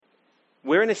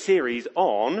We're in a series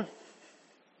on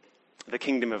the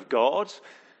kingdom of God,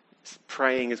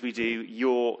 praying as we do,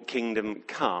 your kingdom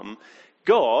come.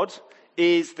 God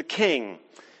is the king.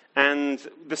 And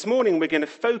this morning we're going to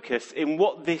focus in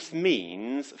what this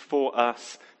means for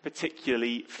us,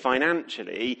 particularly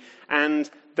financially. And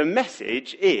the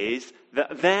message is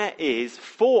that there is,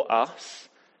 for us,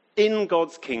 in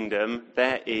God's kingdom,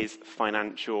 there is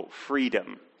financial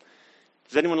freedom.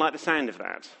 Does anyone like the sound of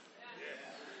that?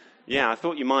 Yeah, I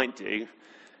thought you might do.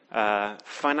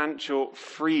 Financial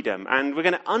freedom. And we're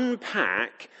going to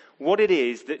unpack what it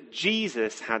is that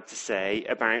Jesus had to say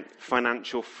about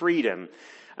financial freedom.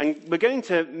 And we're going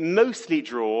to mostly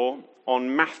draw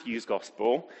on Matthew's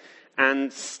Gospel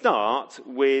and start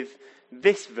with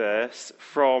this verse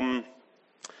from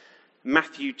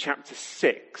Matthew chapter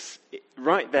 6,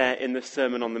 right there in the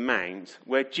Sermon on the Mount,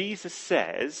 where Jesus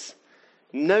says,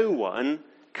 "No one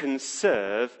can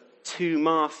serve two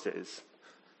masters."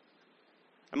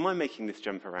 Am I making this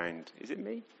jump around? Is it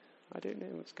me? I don't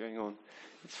know what's going on.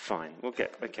 It's fine.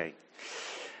 Okay.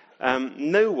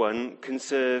 No one can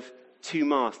serve two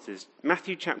masters.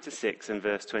 Matthew chapter 6 and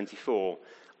verse 24.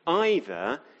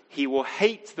 Either he will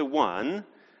hate the one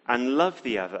and love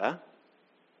the other,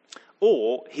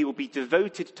 or he will be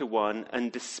devoted to one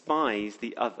and despise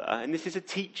the other. And this is a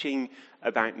teaching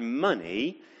about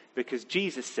money, because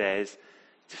Jesus says,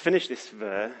 to finish this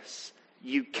verse,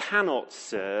 you cannot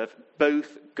serve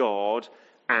both God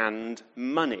and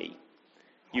money.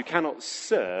 You cannot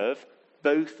serve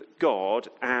both God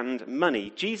and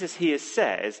money. Jesus here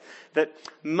says that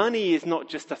money is not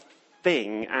just a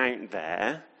thing out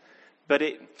there, but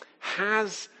it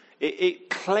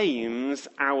claims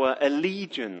our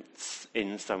allegiance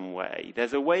in some way.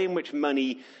 There's a way in which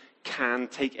money can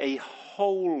take a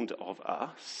hold of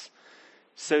us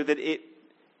so that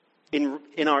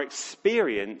in our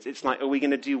experience, it's like, are we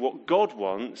going to do what God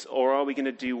wants, or are we going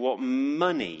to do what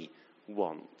money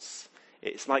wants?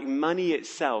 It's like money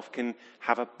itself can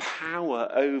have a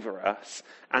power over us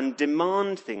and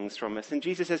demand things from us. And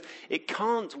Jesus says, it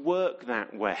can't work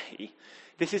that way.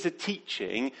 This is a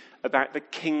teaching about the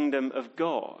kingdom of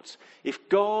God. If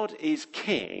God is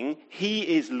king,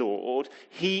 he is Lord,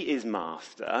 he is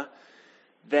master,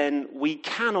 then we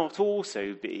cannot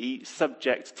also be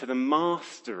subject to the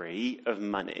mastery of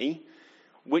money,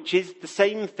 which is the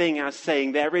same thing as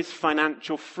saying there is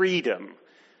financial freedom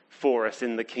for us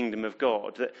in the kingdom of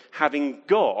God. That having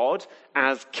God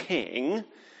as king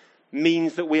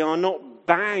means that we are not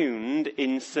bound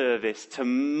in service to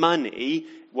money,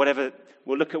 whatever.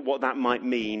 We'll look at what that might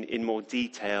mean in more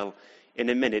detail in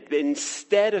a minute. But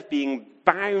instead of being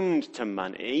bound to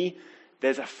money,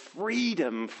 there's a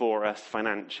freedom for us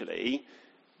financially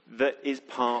that is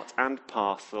part and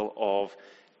parcel of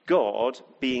God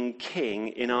being king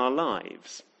in our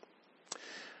lives.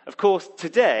 Of course,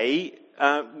 today,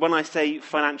 when I say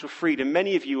financial freedom,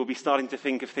 many of you will be starting to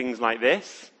think of things like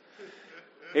this.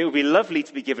 It would be lovely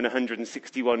to be given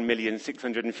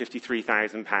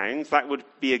 £161,653,000. That would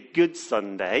be a good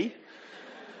Sunday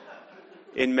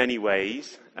in many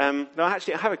ways.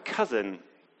 Actually, I have a cousin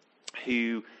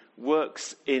who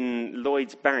works in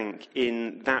Lloyds Bank,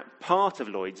 in that part of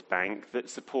Lloyds Bank that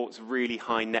supports really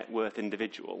high net worth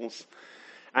individuals,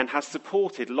 and has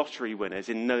supported lottery winners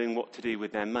in knowing what to do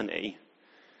with their money.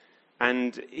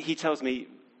 And he tells me,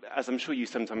 as I'm sure you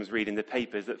sometimes read in the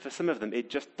papers, that for some of them it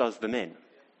just does them in.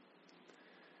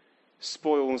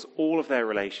 Spoils all of their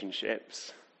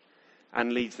relationships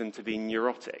and leads them to be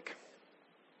neurotic.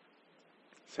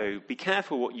 So be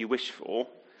careful what you wish for.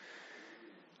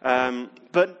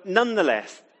 But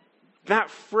nonetheless,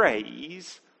 that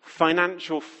phrase,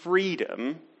 financial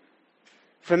freedom,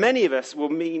 for many of us will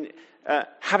mean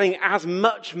having as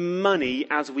much money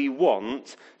as we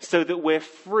want so that we're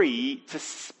free to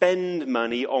spend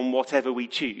money on whatever we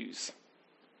choose.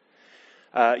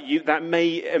 That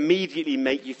may immediately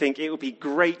make you think it would be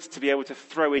great to be able to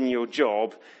throw in your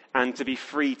job and to be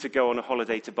free to go on a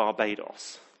holiday to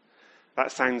Barbados.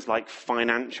 That sounds like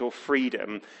financial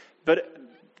freedom. But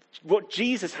what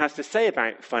Jesus has to say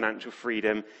about financial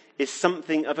freedom is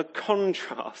something of a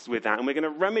contrast with that. And we're going to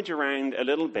rummage around a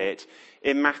little bit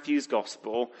in Matthew's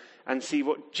Gospel and see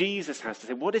what Jesus has to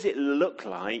say. What does it look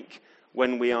like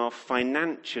when we are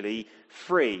financially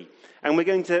free? And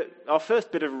our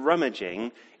first bit of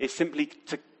rummaging is simply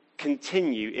to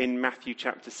continue in Matthew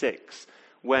chapter 6,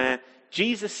 where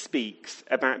Jesus speaks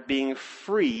about being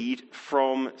freed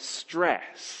from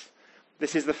stress.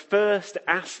 This is the first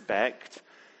aspect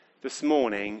this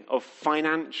morning of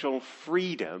financial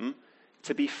freedom,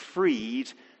 to be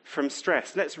freed from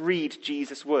stress. Let's read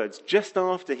Jesus' words just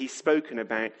after he's spoken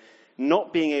about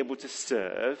not being able to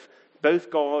serve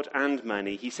both God and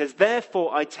money. He says,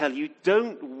 therefore, I tell you,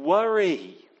 don't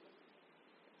worry.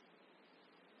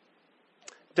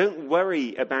 Don't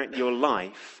worry about your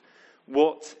life,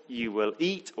 what you will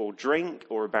eat or drink,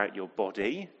 or about your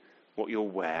body, what you'll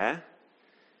wear.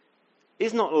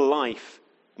 Is not life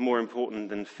more important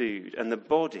than food, and the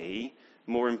body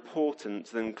more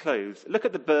important than clothes? Look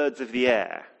at the birds of the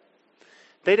air.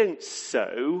 They don't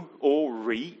sow or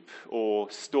reap or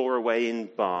store away in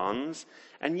barns,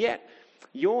 and yet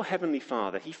your heavenly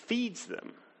Father, he feeds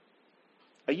them.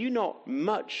 Are you not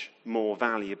much more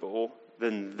valuable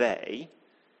than they?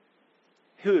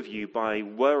 Who of you, by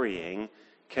worrying,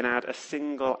 can add a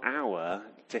single hour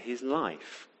to his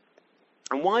life?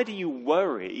 And why do you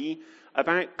worry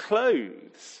about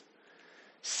clothes?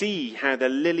 See how the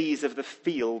lilies of the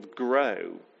field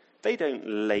grow. They don't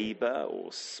labor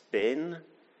or spin.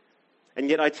 And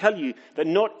yet I tell you that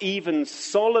not even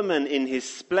Solomon in his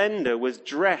splendor was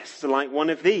dressed like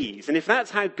one of these. And if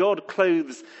that's how God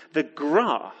clothes the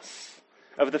grass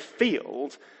of the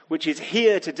field, which is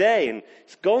here today and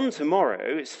it's gone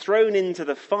tomorrow, it's thrown into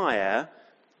the fire,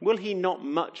 will he not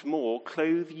much more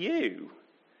clothe you,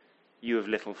 you of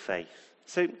little faith?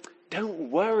 So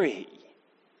don't worry,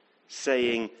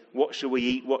 saying, what shall we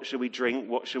eat, what shall we drink,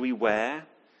 what shall we wear?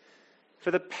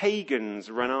 For the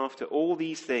pagans run after all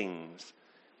these things.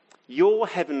 Your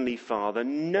heavenly Father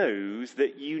knows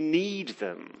that you need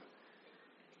them.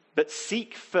 But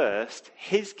seek first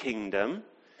his kingdom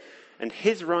and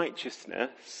his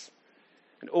righteousness,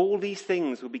 and all these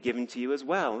things will be given to you as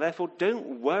well. Therefore,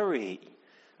 don't worry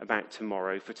about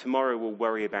tomorrow, for tomorrow will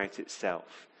worry about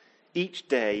itself. Each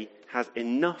day has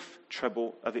enough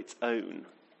trouble of its own.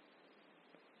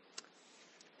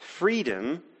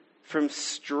 Freedom from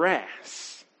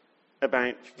stress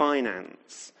about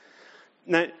finance.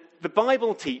 Now, the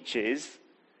Bible teaches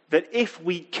that if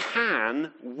we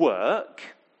can work,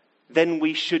 then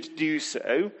we should do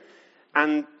so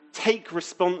and take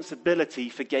responsibility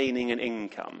for gaining an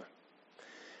income.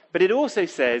 But it also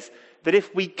says that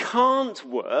if we can't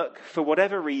work for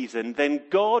whatever reason, then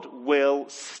God will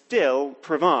still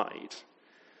provide.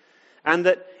 And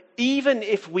that even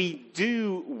if we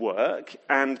do work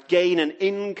and gain an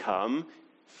income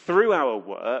through our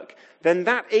work, then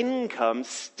that income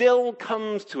still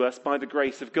comes to us by the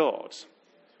grace of God.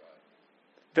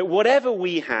 That whatever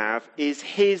we have is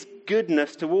his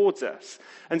goodness towards us.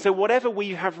 And so whatever we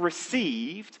have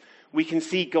received, we can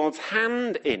see God's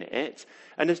hand in it.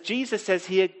 And as Jesus says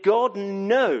here, God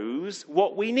knows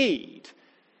what we need.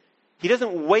 He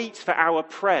doesn't wait for our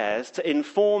prayers to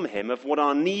inform him of what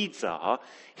our needs are.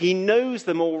 He knows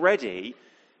them already,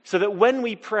 so that when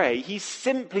we pray, he's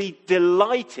simply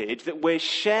delighted that we're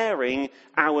sharing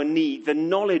our need, the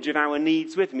knowledge of our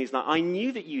needs with him. He's like, I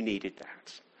knew that you needed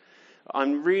that.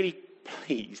 I'm really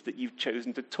pleased that you've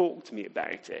chosen to talk to me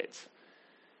about it.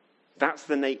 That's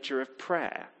the nature of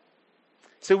prayer.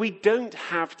 So we don't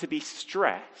have to be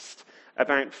stressed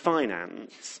about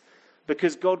finance,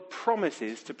 because God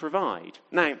promises to provide.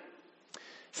 Now,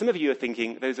 some of you are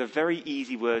thinking those are very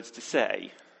easy words to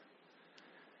say,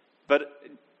 but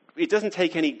it doesn't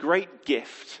take any great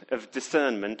gift of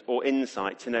discernment or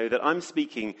insight to know that I'm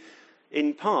speaking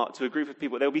in part to a group of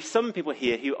people. There will be some people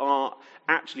here who are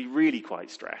actually really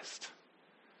quite stressed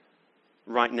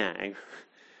right now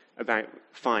about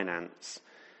finance.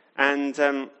 And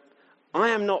I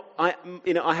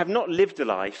have not lived a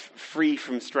life free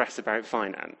from stress about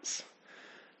finance.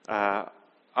 I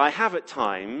have at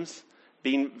times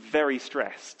been very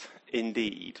stressed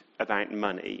indeed about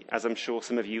money, as I'm sure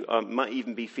some of you might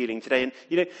even be feeling today.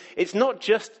 And, it's not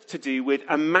just to do with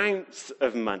amounts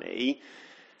of money.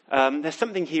 There's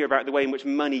something here about the way in which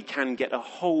money can get a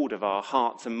hold of our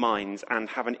hearts and minds and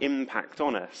have an impact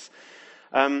on us.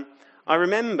 I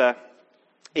remember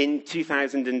in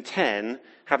 2010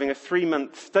 having a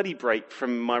 3-month study break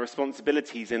from my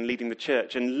responsibilities in leading the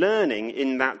church, and learning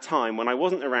in that time, when I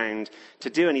wasn't around to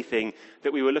do anything,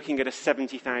 that we were looking at a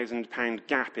 £70,000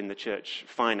 gap in the church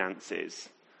finances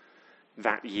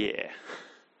that year.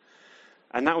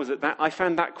 And I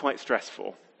found that quite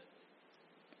stressful.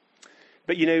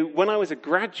 But when I was a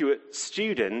graduate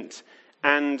student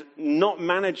and not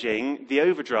managing the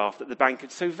overdraft that the bank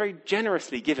had so very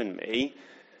generously given me,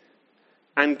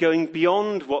 and going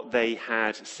beyond what they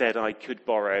had said I could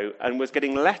borrow, and was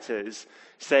getting letters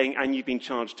saying, and you've been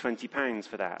charged £20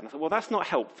 for that. And I thought, well, that's not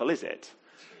helpful, is it?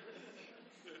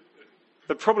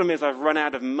 The problem is I've run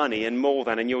out of money and more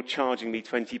than, and you're charging me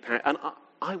 £20. And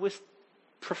I was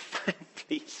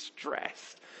profoundly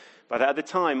stressed by that. At the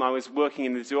time, I was working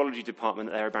in the zoology department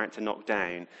that they're about to knock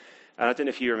down. And I don't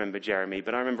know if you remember, Jeremy,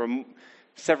 but I remember on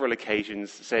several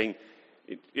occasions saying,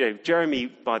 Jeremy,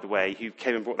 by the way, who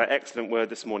came and brought that excellent word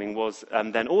this morning, was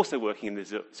then also working in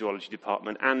the zoology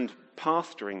department and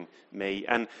pastoring me.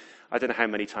 And I don't know how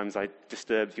many times I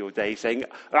disturbed your day saying,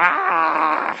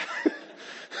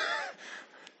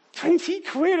 20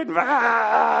 quid and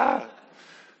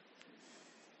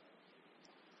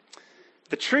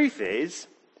The truth is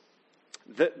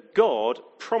that God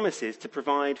promises to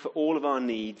provide for all of our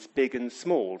needs, big and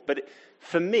small. But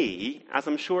for me, as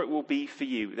I'm sure it will be for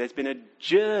you, there's been a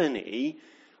journey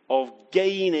of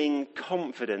gaining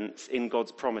confidence in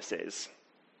God's promises.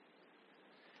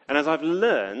 And as I've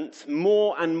learnt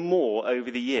more and more over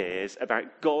the years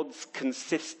about God's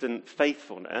consistent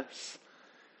faithfulness,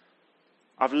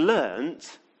 I've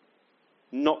learnt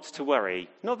not to worry.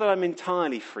 Not that I'm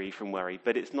entirely free from worry,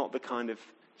 but it's not the kind of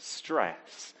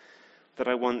stress that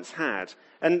I once had.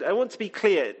 And I want to be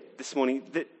clear this morning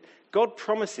that God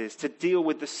promises to deal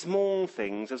with the small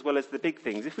things as well as the big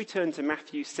things. If we turn to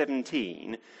Matthew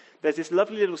 17, there's this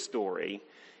lovely little story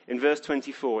in verse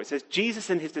 24. It says, Jesus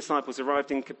and his disciples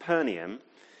arrived in Capernaum,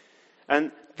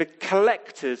 and the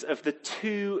collectors of the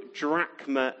 2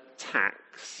 drachma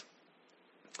tax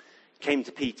came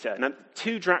to Peter. Now,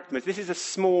 2 drachmas, this is a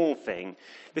small thing.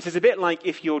 This is a bit like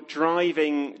if you're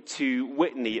driving to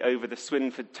Witney over the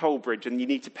Swinford toll bridge and you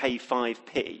need to pay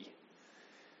 5p.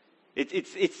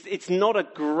 It's not a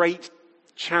great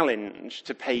challenge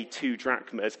to pay 2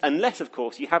 drachmas, unless, of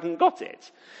course, you haven't got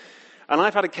it. And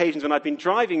I've had occasions when I've been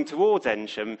driving towards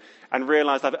Ensham and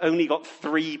realised I've only got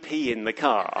 3p in the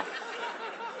car.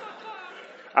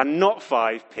 And not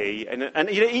 5p. And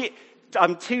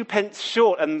I'm 2 pence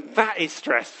short, and that is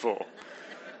stressful.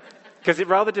 Because it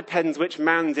rather depends which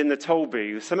man's in the toll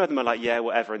booth. Some of them are like, yeah,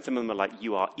 whatever, and some of them are like,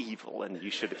 you are evil, and you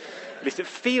should... At least it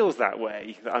feels that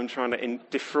way, that I'm trying to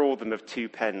defraud them of 2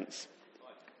 pence.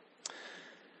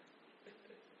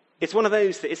 It's one of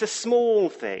those, it's a small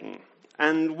thing.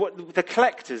 And what the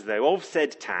collectors, though, of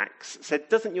said tax said,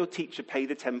 doesn't your teacher pay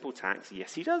the temple tax?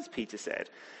 Yes, he does, Peter said.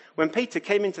 When Peter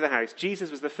came into the house, Jesus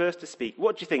was the first to speak.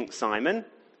 What do you think, Simon?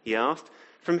 He asked.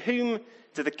 From whom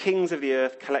do the kings of the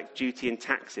earth collect duty and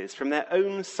taxes? From their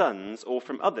own sons or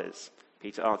from others?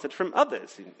 Peter answered, from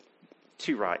others.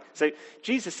 Too right. So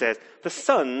Jesus says, the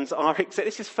sons are...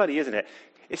 This is funny, isn't it?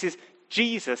 This is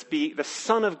Jesus, the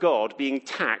Son of God, being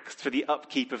taxed for the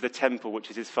upkeep of the temple, which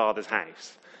is his Father's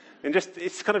house. And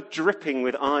it's kind of dripping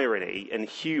with irony and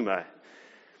humour.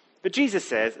 But Jesus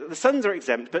says, the sons are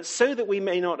exempt, but so that we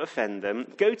may not offend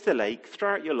them, go to the lake,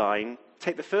 throw out your line,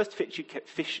 take the first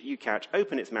fish you catch,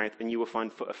 open its mouth, and you will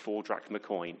find a 4 drachma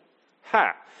coin.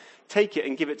 Ha! Take it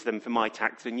and give it to them for my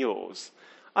tax and yours.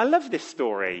 I love this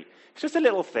story. It's just a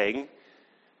little thing.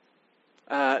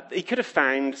 He could have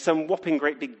found some whopping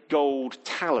great big gold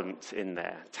talent in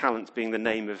there. Talent being the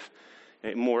name of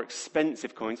more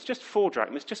expensive coins. Just 4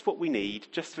 drachmas, just what we need,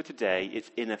 just for today. It's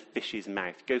in a fish's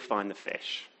mouth. Go find the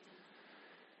fish.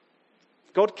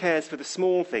 God cares for the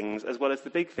small things as well as the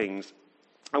big things.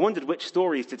 I wondered which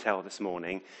stories to tell this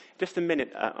morning. Just a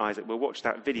minute, Isaac, we'll watch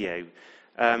that video.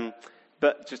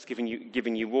 But just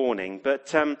giving you warning.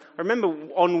 But I remember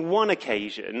on one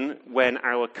occasion when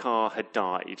our car had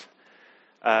died.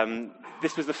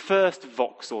 This was the first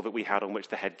Vauxhall that we had on which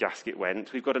the head gasket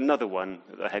went. We've got another one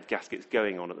that the head gasket's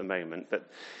going on at the moment.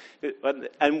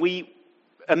 And we,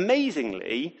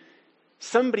 amazingly,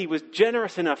 somebody was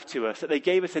generous enough to us that they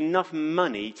gave us enough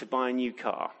money to buy a new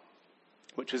car,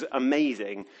 which was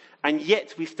amazing. And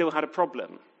yet we still had a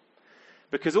problem.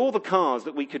 Because all the cars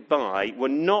that we could buy were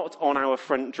not on our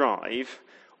front drive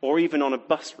or even on a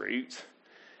bus route.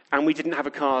 And we didn't have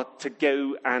a car to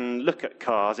go and look at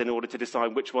cars in order to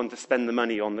decide which one to spend the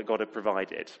money on that God had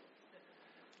provided.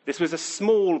 This was a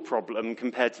small problem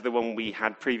compared to the one we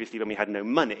had previously when we had no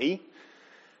money,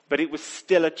 but it was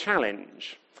still a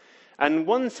challenge. And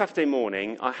one Saturday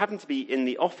morning, I happened to be in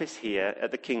the office here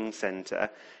at the King Centre,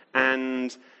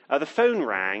 and the phone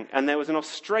rang, and there was an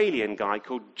Australian guy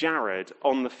called Jared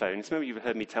on the phone. Some of you have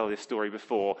heard me tell this story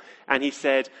before. And he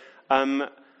said,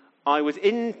 I was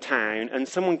in town, and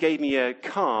someone gave me a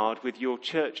card with your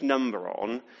church number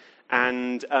on,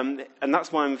 and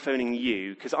that's why I'm phoning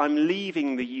you, because I'm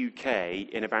leaving the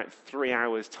UK in about 3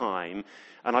 hours' time,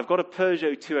 and I've got a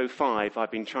Peugeot 205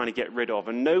 I've been trying to get rid of,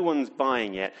 and no one's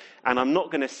buying it, and I'm not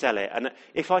going to sell it. And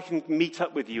if I can meet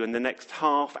up with you in the next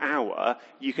half hour,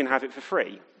 you can have it for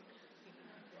free.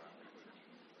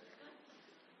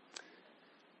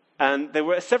 And there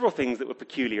were several things that were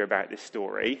peculiar about this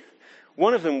story.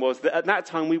 One of them was that at that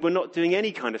time we were not doing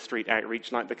any kind of street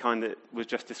outreach like the kind that was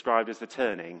just described as the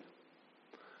Turning.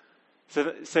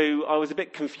 So I was a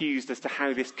bit confused as to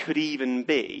how this could even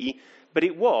be, But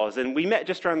it was, and we met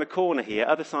just around the corner here,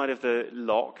 other side of the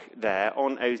lock there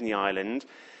on Osney Island.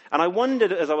 And I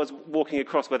wondered as I was walking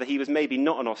across whether he was maybe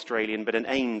not an Australian, but an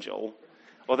angel.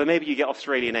 Although maybe you get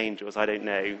Australian angels, I don't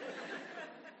know.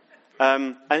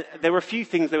 And there were a few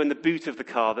things, though, in the boot of the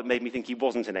car that made me think he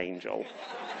wasn't an angel.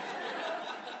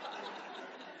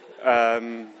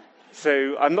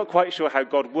 So I'm not quite sure how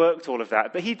God worked all of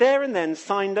that. But he there and then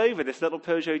signed over this little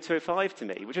Peugeot 205 to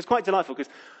me, which is quite delightful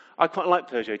because I quite like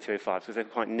Peugeot 205s because they're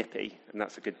quite nippy, and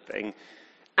that's a good thing.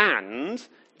 And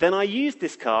then I used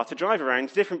this car to drive around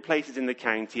to different places in the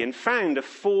county and found a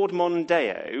Ford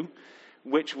Mondeo,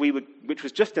 which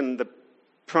was just in the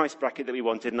price bracket that we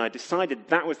wanted, and I decided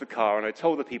that was the car, and I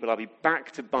told the people I'll be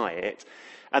back to buy it.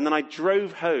 And then I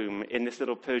drove home in this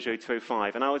little Peugeot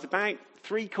 205, and I was about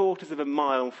 3/4 of a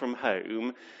mile from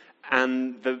home,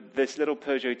 and this little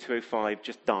Peugeot 205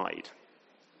 just died.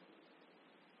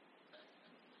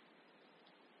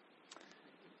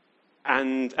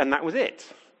 And that was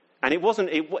it. And it wasn't,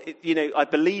 I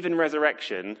believe in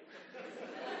resurrection,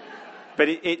 but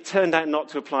it turned out not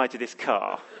to apply to this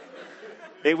car.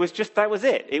 It was just, that was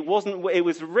it. It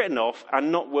was written off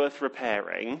and not worth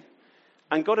repairing.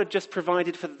 And God had just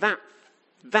provided for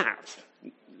that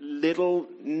little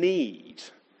need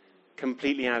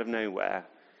completely out of nowhere.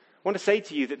 I want to say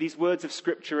to you that these words of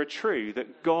Scripture are true,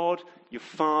 that God, your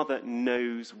Father,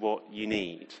 knows what you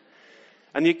need.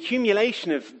 And the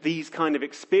accumulation of these kind of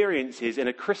experiences in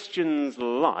a Christian's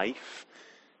life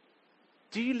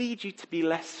do lead you to be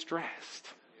less stressed.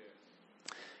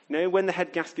 You know, when the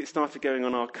head gasket started going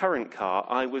on our current car,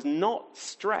 I was not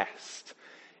stressed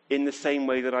in the same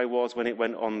way that I was when it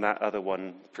went on that other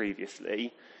one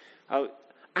previously.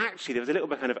 Actually, there was a little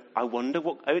bit kind of, I wonder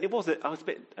what... I was a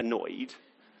bit annoyed.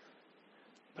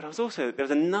 But there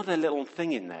was another little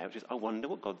thing in there, which is, I wonder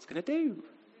what God's going to do.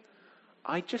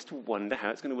 I just wonder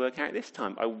how it's going to work out this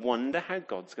time. I wonder how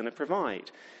God's going to provide.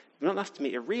 I'm not asked to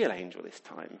meet a real angel this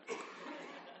time.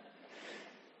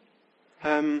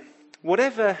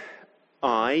 Whatever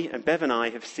Bev and I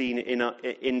have seen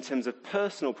in terms of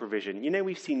personal provision,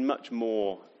 we've seen much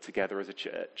more together as a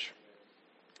church.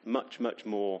 Much, much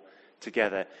more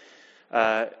together.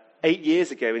 8 years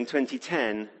ago in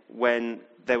 2010, when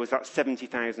there was that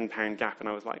 £70,000 gap, and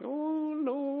I was like, oh,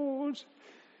 Lord.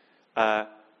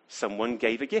 Someone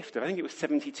gave a gift of, I think it was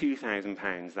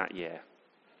 £72,000 that year.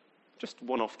 Just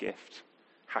one-off gift.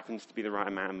 Happens to be the right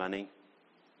amount of money.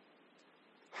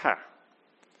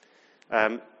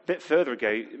 A bit further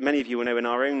ago, many of you will know in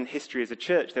our own history as a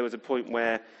church, there was a point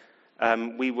where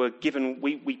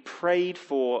we prayed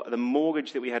for the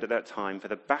mortgage that we had at that time, for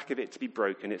the back of it to be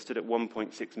broken. It stood at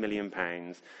 £1.6 million.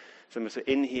 So we were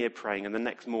in here praying, and the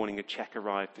next morning a cheque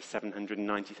arrived for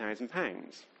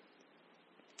 £790,000.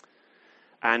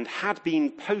 And had been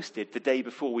posted the day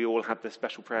before we all had the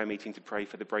special prayer meeting to pray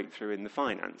for the breakthrough in the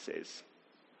finances.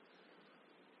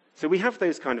 So we have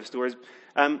those kind of stories.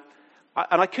 And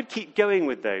I could keep going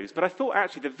with those, but I thought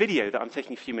actually the video that I'm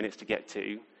taking a few minutes to get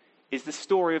to is the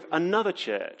story of another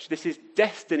church. This is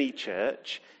Destiny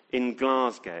Church in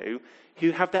Glasgow,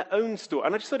 who have their own story.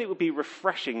 And I just thought it would be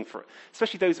refreshing for,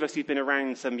 especially those of us who've been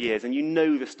around some years, and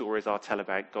the stories I'll tell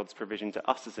about God's provision to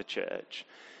us as a church,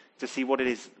 to see what it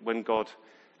is when God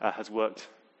has worked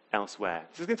elsewhere.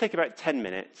 So it's going to take about 10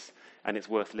 minutes, and it's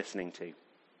worth listening to.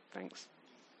 Thanks.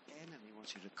 The enemy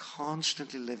wants you to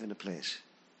constantly live in a place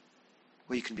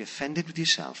where you can be offended with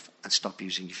yourself and stop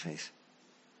using your faith.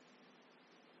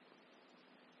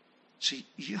 So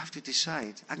you have to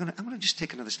decide, I'm going to just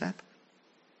take another step.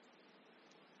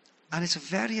 And it's a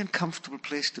very uncomfortable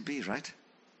place to be, right?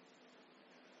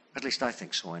 At least I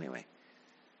think so anyway.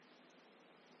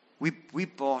 We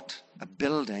bought a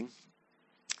building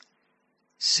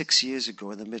 6 years ago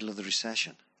in the middle of the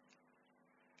recession.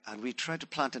 And we tried to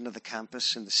plant another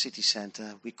campus in the city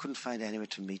centre. We couldn't find anywhere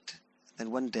to meet.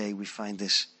 Then one day we find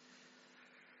this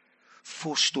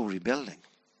 4-story building.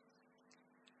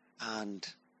 And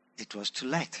it was to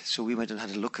let. So we went and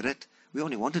had a look at it. We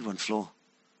only wanted one floor.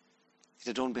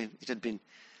 It had been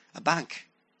a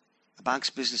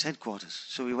bank's business headquarters.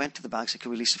 So we went to the bank and said,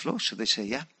 can we lease the floor? So they say,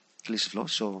 yeah, lease the floor.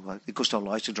 So it goes to our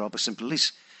lawyers to draw up a simple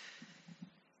lease.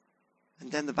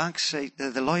 And then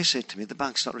the lawyer said to me, the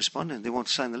bank's not responding. They won't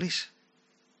sign the lease.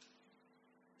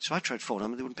 So I tried phoning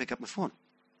them and they wouldn't pick up my phone.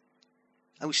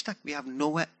 And we're stuck. We have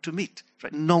nowhere to meet.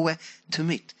 Right? Nowhere to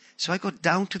meet. So I go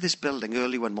down to this building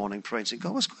early one morning praying, saying,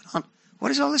 God, what's going on?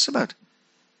 What is all this about?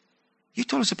 You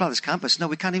told us to plant this campus. Now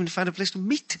we can't even find a place to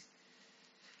meet.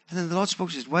 And then the Lord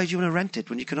spoke to us, why do you want to rent it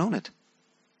when you can own it?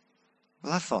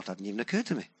 Well, that thought hadn't even occurred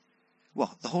to me.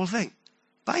 What? The whole thing?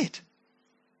 Buy it.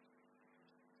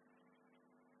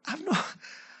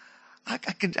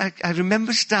 I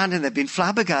remember standing there being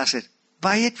flabbergasted.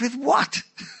 Buy it with what?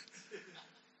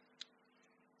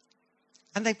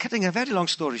 And then cutting a very long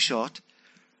story short,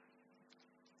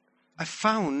 I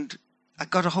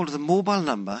got a hold of the mobile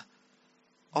number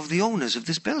of the owners of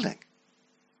this building.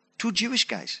 2 Jewish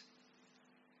guys.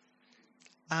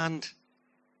 And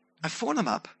I phone them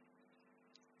up.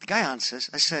 The guy answers.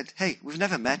 I said, hey, we've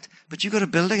never met, but you've got a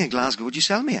building in Glasgow. Would you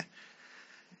sell me it?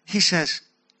 He says,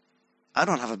 I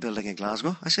don't have a building in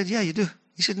Glasgow. I said, yeah, you do.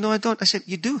 He said, no, I don't. I said,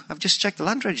 you do. I've just checked the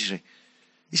land registry.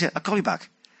 He said, I'll call you back.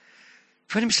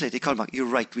 20 minutes later, he called back. You're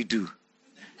right, we do.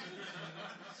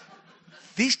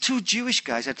 These 2 Jewish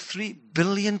guys had £3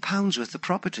 billion worth of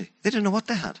property. They didn't know what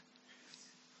they had.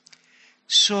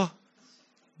 So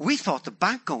we thought the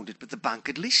bank owned it, but the bank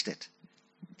had leased it.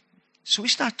 So we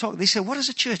start talking. They say, what is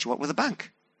a church? What with a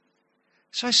bank?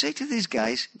 So I say to these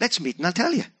guys, let's meet and I'll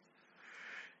tell you.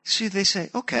 So they say,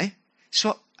 okay.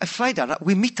 So I fly down.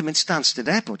 We meet them in Stansted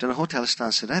Airport, in a hotel at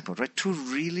Stansted Airport, right? 2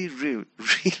 really, really,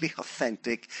 really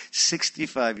authentic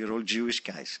 65-year-old Jewish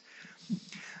guys.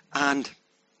 And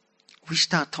we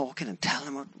start talking and telling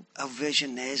them what our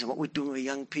vision is and what we're doing with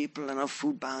young people and our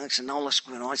food banks and all that's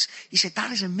going on. He said,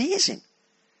 that is amazing.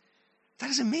 That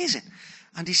is amazing.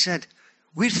 And he said,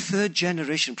 we're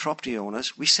 3rd-generation property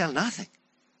owners. We sell nothing.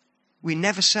 We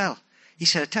never sell. He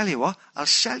said, I tell you what, I'll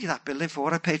sell you that building for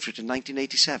what I paid for it in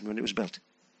 1987 when it was built.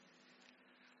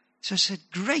 So I said,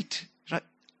 great. Right.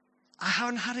 I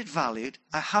haven't had it valued.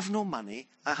 I have no money.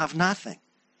 I have nothing.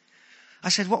 I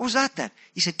said, what was that then?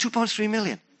 He said, £2.3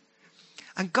 million.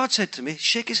 And God said to me,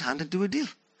 shake his hand and do a deal.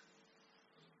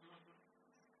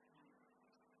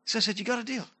 So I said, you got a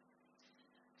deal?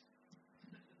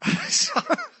 So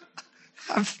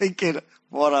I'm thinking,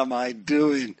 what am I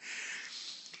doing?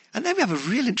 And then we have a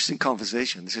real interesting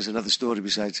conversation. This is another story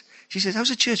besides. She says, how's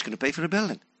the church going to pay for a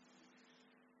building?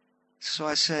 So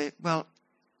I say, well,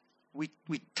 we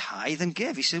tithe and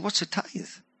give. He said, what's a tithe?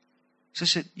 So I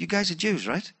said, you guys are Jews,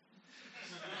 right?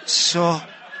 So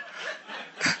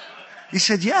he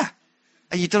said, yeah.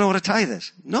 And you don't know what a tithe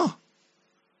is? No.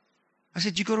 I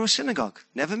said, you go to a synagogue?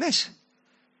 Never miss.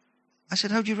 I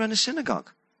said, how do you run a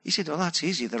synagogue? He said, oh, that's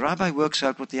easy. The rabbi works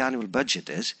out what the annual budget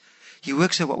is. He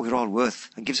works out what we're all worth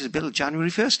and gives us a bill January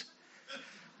 1st.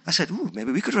 I said, ooh,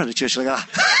 maybe we could run a church like that.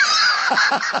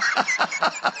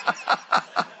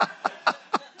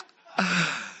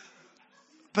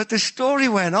 But the story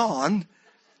went on,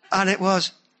 and it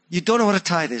was, you don't know what a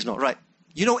tithe is, no, right?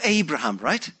 You know Abraham,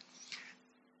 right?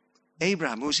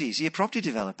 Abraham, who's he? Is he a property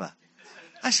developer?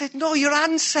 I said, no, your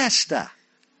ancestor.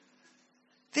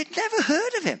 They'd never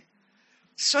heard of him.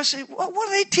 So I said, what do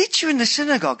they teach you in the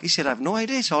synagogue? He said, I have no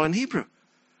idea. It's all in Hebrew.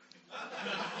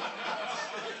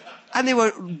 And they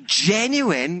were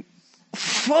genuine,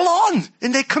 full on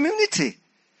in their community.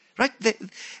 Right?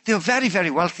 They were very, very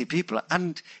wealthy people.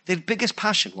 And their biggest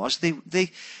passion was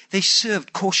they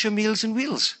served kosher meals and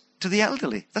wheels to the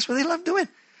elderly. That's what they loved doing.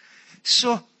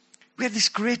 So we had this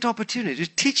great opportunity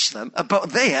to teach them about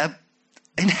their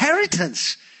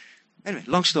inheritance. Anyway,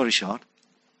 long story short,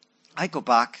 I go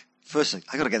back. First thing,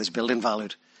 I got to get this building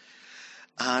valued.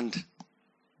 And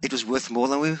it was worth more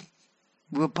than we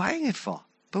were buying it for.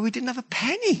 But we didn't have a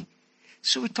penny.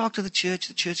 So we talked to the church.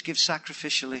 The church gives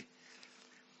sacrificially.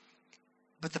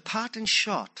 But the parting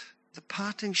shot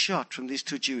from these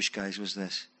 2 Jewish guys was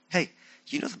this. Hey,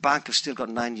 you know the bank have still got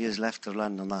 9 years left to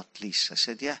run on that lease? I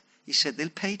said, yeah. He said, they'll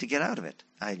pay to get out of it.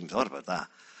 I hadn't thought about that.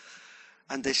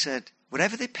 And they said,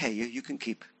 whatever they pay you, you can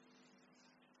keep.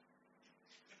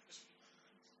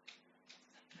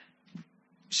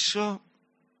 So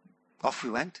off we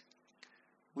went.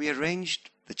 We arranged,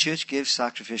 the church gives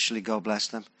sacrificially, God bless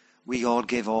them. We all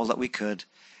gave all that we could.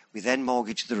 We then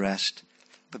mortgaged the rest.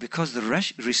 But because the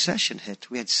recession hit,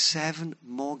 we had 7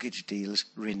 mortgage deals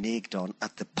reneged on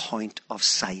at the point of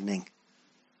signing.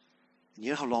 And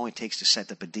you know how long it takes to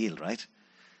set up a deal, right?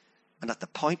 And at the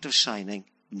point of signing,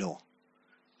 no.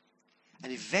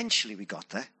 And eventually we got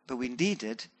there, but we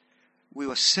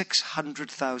were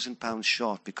 £600,000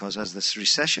 short because as this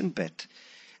recession bit,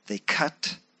 they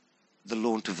cut the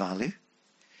loan to value,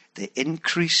 they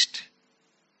increased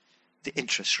the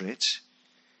interest rates,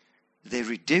 they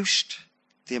reduced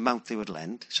the amount they would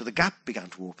lend, so the gap began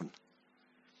to open.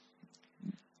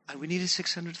 And we needed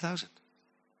 600,000.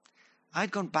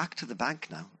 I'd gone back to the bank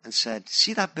now and said,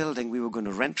 see that building we were going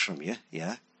to rent from you?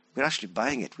 Yeah, we're actually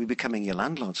buying it. We're becoming your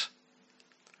landlords.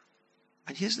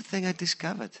 And here's the thing I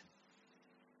discovered.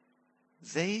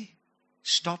 They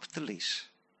stopped the lease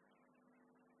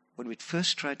when we'd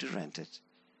first tried to rent it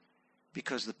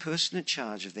because the person in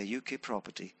charge of their UK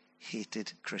property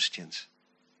hated Christians.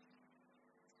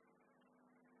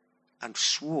 and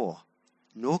swore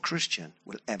no Christian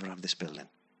will ever have this building.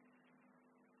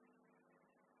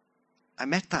 I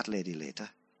met that lady later,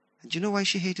 and do you know why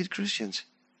she hated Christians?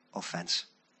 Offense.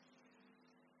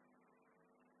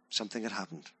 Something had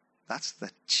happened. That's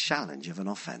the challenge of an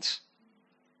offense.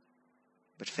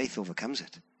 But faith overcomes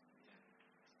it.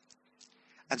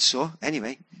 And so,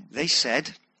 anyway, they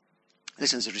said,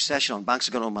 listen, there's a recession on, banks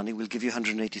have got no money, we'll give you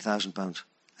 £180,000. I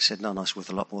said, no, it's worth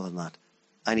a lot more than that.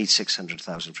 I need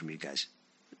 600,000 from you guys.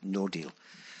 No deal.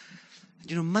 And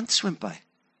you know, months went by.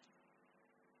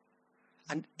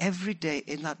 And every day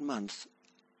in that month,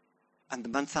 and the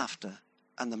month after,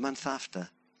 and the month after,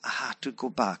 I had to go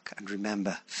back and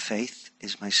remember, faith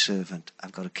is my servant.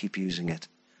 I've got to keep using it.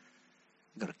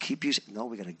 I've got to keep using it. No,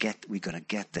 we're going to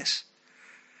get this.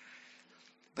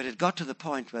 But it got to the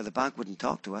point where the bank wouldn't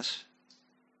talk to us.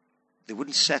 They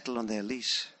wouldn't settle on their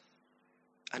lease.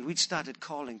 And we'd started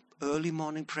calling early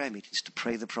morning prayer meetings to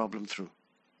pray the problem through.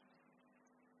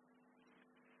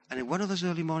 And in one of those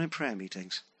early morning prayer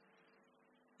meetings,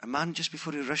 a man just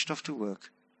before he rushed off to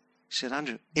work said,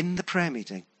 Andrew, in the prayer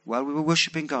meeting, while we were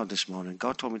worshipping God this morning,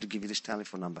 God told me to give you this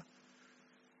telephone number.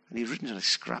 And he'd written on a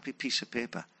scrappy piece of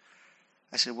paper.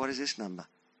 I said, what is this number?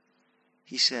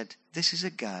 He said, this is a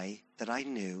guy that I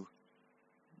knew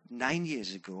 9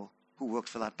 years ago who worked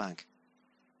for that bank.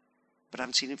 But I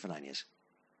haven't seen him for 9 years.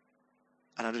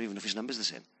 And I don't even know if his number's the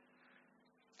same.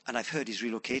 And I've heard he's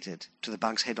relocated to the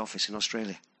bank's head office in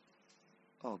Australia.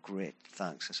 Oh, great,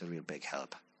 thanks. That's a real big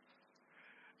help.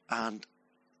 And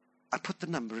I put the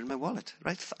number in my wallet,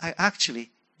 right? I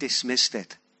actually dismissed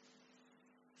it.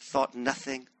 Thought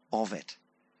nothing of it.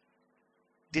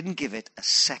 Didn't give it a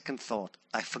second thought.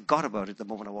 I forgot about it the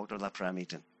moment I walked out of that prayer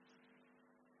meeting.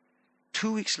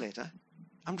 2 weeks later,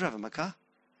 I'm driving my car.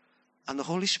 And the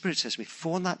Holy Spirit says to me,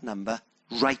 phone that number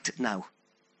right now.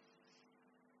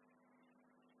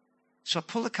 So I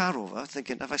pull the car over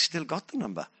thinking, have I still got the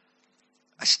number?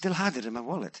 I still had it in my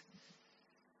wallet.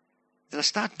 Then I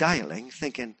start dialing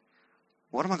thinking,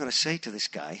 what am I going to say to this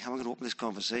guy? How am I going to open this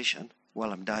conversation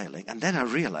while I'm dialing? And then I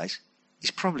realize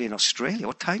he's probably in Australia.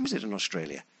 What time is it in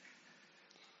Australia?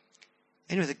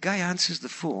 Anyway, the guy answers the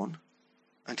phone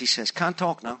and he says, can't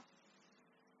talk now.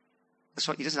 That's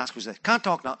what he doesn't ask who's there. Can't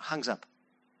talk now, hangs up.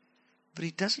 But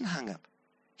he doesn't hang up.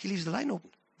 He leaves the line open.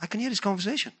 I can hear his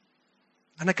conversation.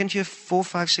 And I can hear 4,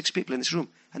 5, 6 people in this room.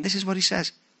 And this is what he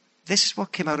says. This is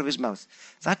what came out of his mouth.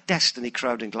 That Destiny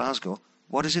crowd in Glasgow,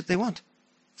 what is it they want?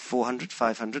 400,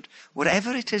 500,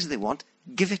 whatever it is they want,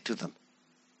 give it to them.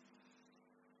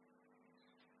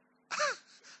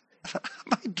 Am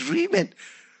I dreaming?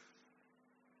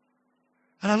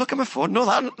 And I look at my phone. No,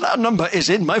 that number is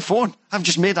in my phone. I've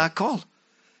just made that call.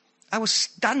 I was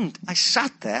stunned. I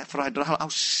sat there for I don't know how. I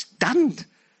was stunned.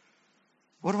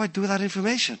 What do I do with that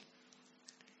information?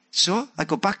 So I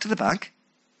go back to the bank,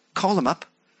 call them up.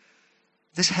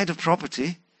 This head of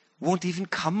property won't even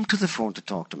come to the phone to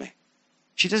talk to me.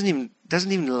 She doesn't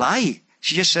even lie.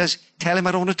 She just says, tell him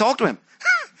I don't want to talk to him.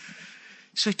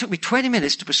 So it took me 20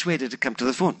 minutes to persuade her to come to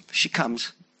the phone. She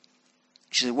comes.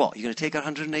 She said, what, you're going to take her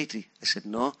 180? I said,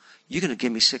 no, you're going to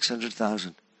give me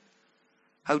 600,000.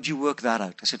 How'd you work that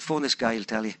out? I said, phone this guy, he'll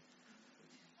tell you.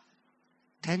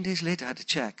 10 days later, I had a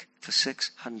cheque for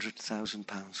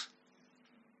 £600,000.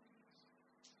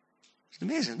 It's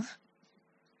amazing, huh?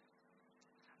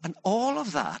 And all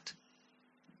of that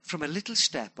from a little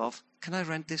step of, can I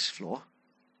rent this floor?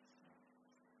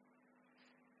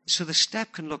 So the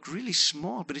step can look really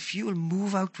small, but if you will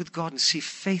move out with God and see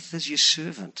faith as your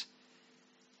servant,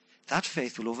 that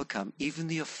faith will overcome even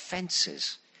the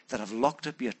offenses that have locked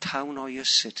up your town or your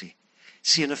city.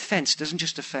 See, an offense doesn't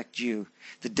just affect you.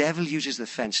 The devil uses the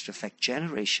offense to affect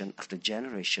generation after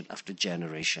generation after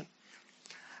generation.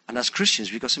 And as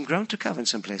Christians, we've got some ground to cover in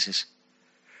some places.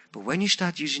 But when you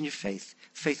start using your faith,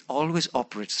 faith always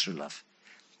operates through love.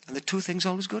 And the two things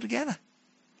always go together.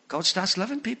 God starts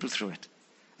loving people through it.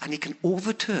 And he can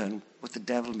overturn what the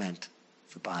devil meant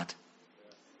for bad.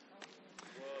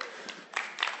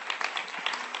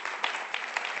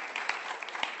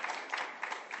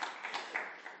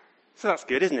 So that's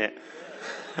good, isn't it?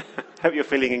 Hope you're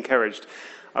feeling encouraged.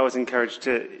 I was encouraged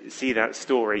to see that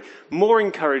story. More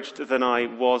encouraged than I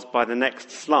was by the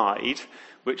next slide,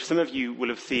 which some of you will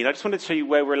have seen. I just wanted to show you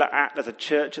where we're at as a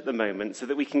church at the moment so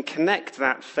that we can connect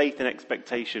that faith and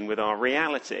expectation with our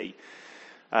reality.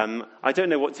 I don't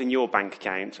know what's in your bank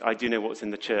account. I do know what's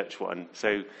in the church one.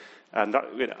 So I'm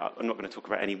not going to talk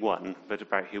about any one, but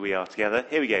about who we are together.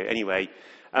 Here we go. Anyway,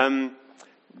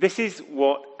 This is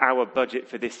what our budget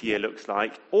for this year looks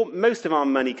like. Most of our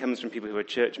money comes from people who are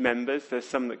church members. There's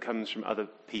some that comes from other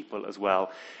people as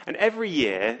well. And every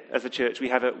year, as a church, we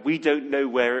have we don't know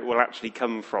where it will actually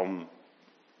come from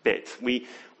bit. We've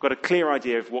got a clear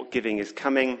idea of what giving is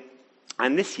coming.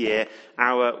 And this year,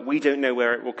 our we don't know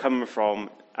where it will come from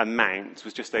amount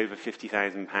was just over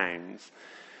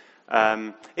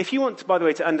 £50,000. If you want to, by the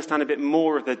way, to understand a bit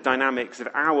more of the dynamics of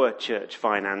our church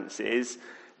finances,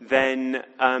 then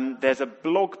there's a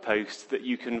blog post that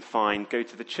you can find. Go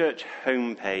to the church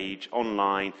homepage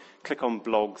online, click on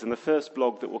blogs, and the first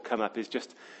blog that will come up is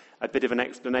just a bit of an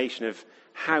explanation of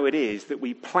how it is that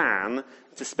we plan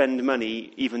to spend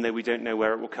money even though we don't know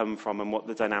where it will come from and what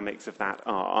the dynamics of that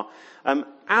are.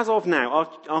 As of now,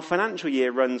 our financial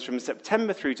year runs from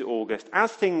September through to August.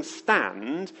 As things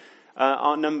stand,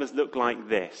 our numbers look like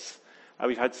this.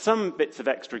 We've had some bits of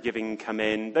extra giving come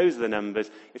in. Those are the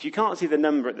numbers. If you can't see the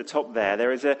number at the top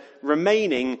there is a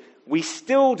remaining, we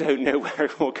still don't know where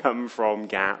it will come from,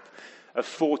 gap of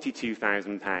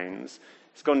 £42,000.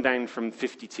 It's gone down from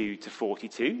 52 to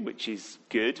 42, which is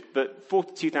good, but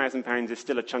 £42,000 is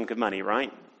still a chunk of money,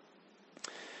 right?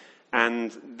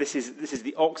 And this is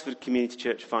the Oxford Community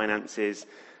Church finances,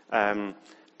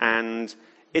 and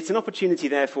it's an opportunity,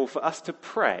 therefore, for us to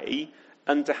pray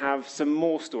and to have some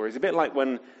more stories. A bit like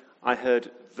when I heard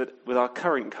that with our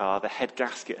current car, the head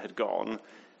gasket had gone.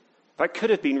 That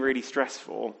could have been really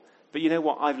stressful, but you know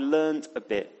what? I've learned a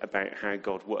bit about how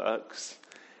God works,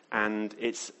 and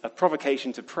it's a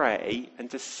provocation to pray and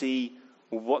to see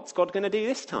what's God going to do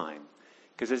this time.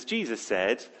 Because as Jesus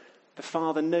said, the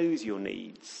Father knows your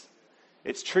needs.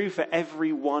 It's true for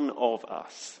every one of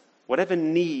us. Whatever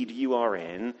need you are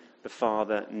in, the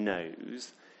Father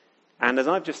knows. And as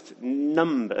I've just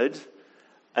numbered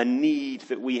a need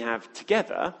that we have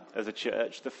together as a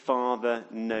church, the Father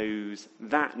knows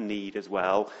that need as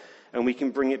well, and we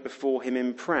can bring it before him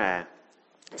in prayer.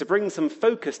 To bring some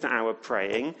focus to our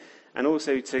praying, and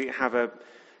also to have a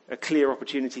clear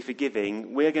opportunity for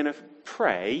giving, we're going to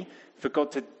pray for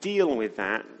God to deal with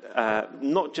that,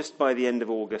 not just by the end of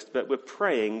August, but we're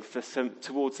praying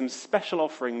towards some special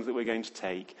offerings that we're going to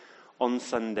take on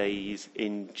Sundays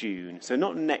in June. So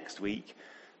not next week,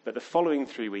 but the following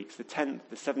 3 weeks, the 10th,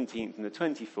 the 17th, and the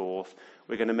 24th,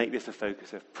 we're going to make this a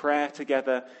focus of prayer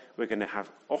together. We're going to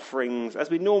have offerings, as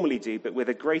we normally do, but with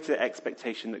a greater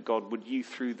expectation that God would,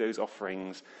 through those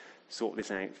offerings, sort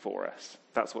this out for us.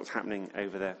 That's what's happening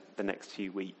over the next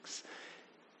few weeks.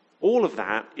 All of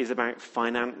that is about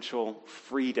financial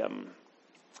freedom.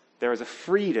 There is a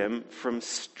freedom from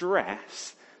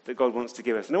stress that God wants to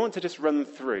give us. And I want to just run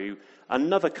through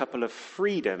another couple of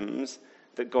freedoms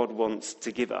that God wants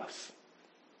to give us.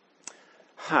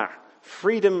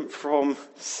 Freedom from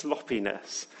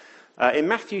sloppiness. In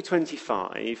Matthew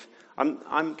 25,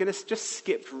 I'm going to just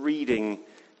skip reading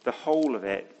the whole of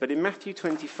it, but in Matthew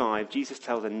 25, Jesus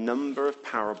tells a number of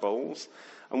parables,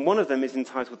 and one of them is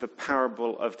entitled the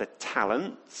parable of the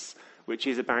talents, which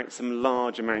is about some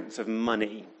large amounts of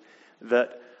money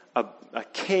that a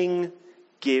king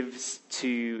gives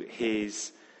to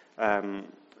his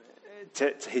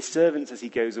servants as he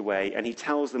goes away, and he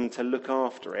tells them to look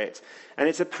after it. And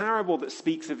it's a parable that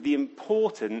speaks of the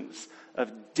importance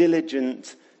of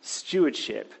diligent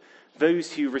stewardship.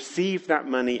 Those who received that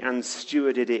money and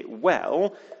stewarded it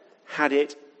well had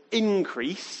it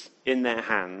increase in their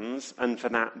hands, and for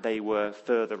that they were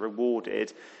further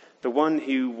rewarded. The one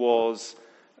who was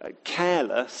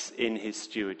careless in his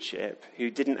stewardship,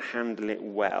 who didn't handle it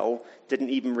well,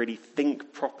 didn't even really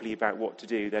think properly about what to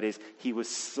do, that is, he was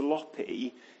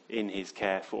sloppy in his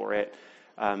care for it,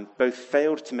 both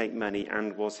failed to make money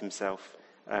and was himself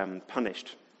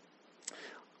punished.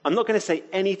 I'm not going to say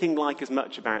anything like as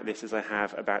much about this as I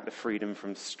have about the freedom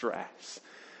from stress,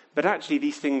 but actually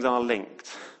these things are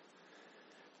linked.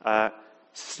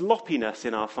 Sloppiness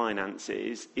in our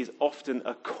finances is often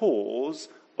a cause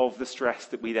of the stress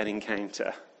that we then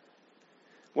encounter.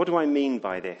 What do I mean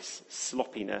by this,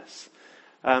 sloppiness?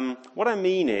 What I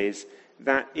mean is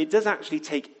that it does actually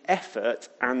take effort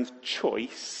and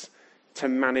choice to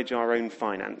manage our own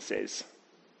finances.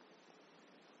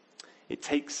 It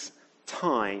takes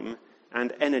time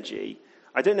and energy.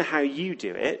 I don't know how you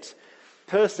do it.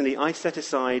 Personally, I set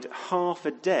aside half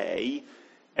a day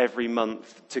every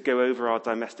month to go over our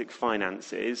domestic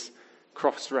finances,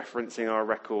 cross-referencing our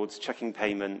records, checking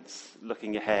payments,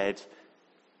 looking ahead,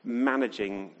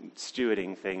 managing,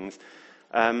 stewarding things.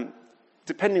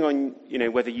 Depending on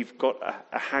whether you've got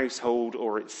a household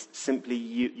or it's simply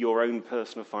your own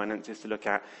personal finances to look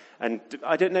at. And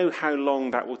I don't know how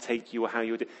long that will take you or how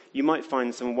you might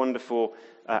find some wonderful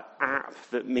app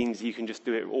that means you can just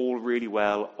do it all really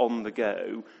well on the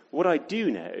go. What I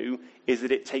do know is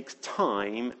that it takes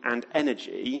time and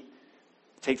energy,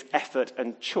 it takes effort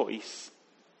and choice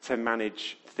to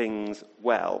manage things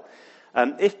well.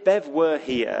 If Bev were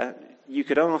here, you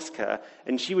could ask her,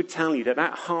 and she would tell you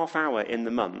that half day in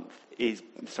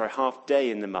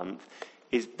the month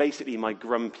is basically my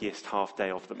grumpiest half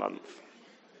day of the month.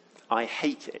 I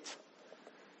hate it.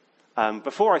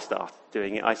 Before I start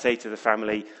doing it, I say to the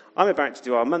family, I'm about to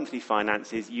do our monthly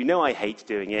finances. You know I hate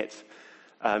doing it.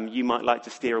 You might like to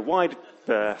steer a wide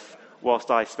berth whilst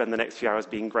I spend the next few hours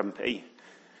being grumpy.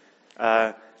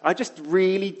 I just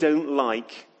really don't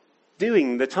like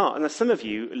doing the task. And some of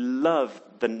you love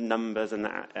the numbers and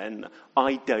that, and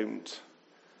I don't.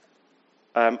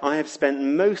 I have spent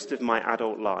most of my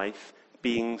adult life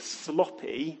being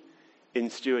sloppy in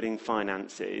stewarding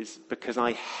finances because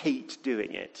I hate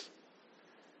doing it.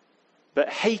 But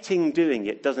hating doing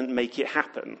it doesn't make it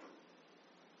happen.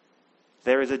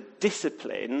 There is a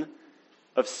discipline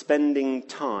of spending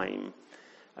time.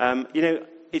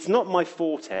 It's not my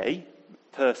forte,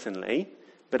 personally,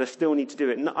 but I still need to do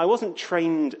it. I wasn't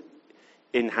trained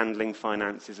in handling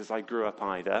finances as I grew up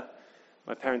either.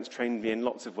 My parents trained me in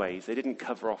lots of ways. They didn't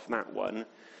cover off that one.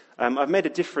 I've made a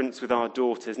difference with our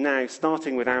daughters. Now,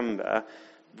 starting with Amber,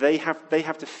 they have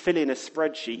to fill in a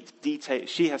spreadsheet.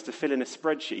 She has to fill in a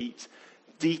spreadsheet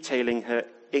detailing her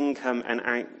income and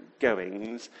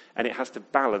outgoings, and it has to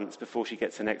balance before she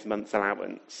gets her next month's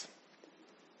allowance.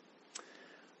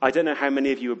 I don't know how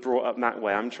many of you were brought up that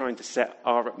way. I'm trying to set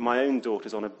my own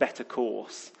daughters on a better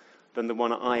course than the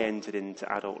one I entered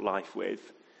into adult life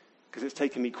with, because it's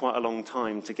taken me quite a long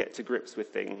time to get to grips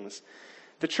with things.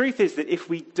 The truth is that if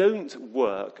we don't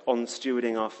work on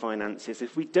stewarding our finances,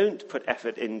 if we don't put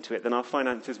effort into it, then our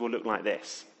finances will look like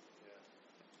this.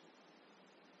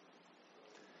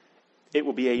 It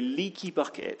will be a leaky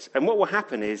bucket, and what will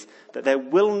happen is that there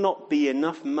will not be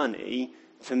enough money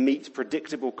to meet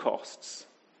predictable costs.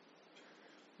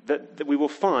 That we will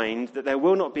find that there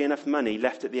will not be enough money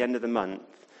left at the end of the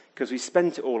month because we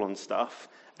spent it all on stuff,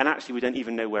 and actually we don't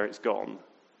even know where it's gone.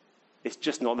 It's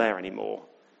just not there anymore.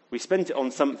 We spent it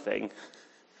on something.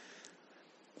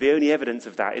 The only evidence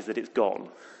of that is that it's gone.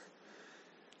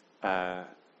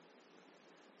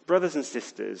 Brothers and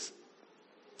sisters,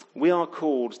 we are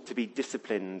called to be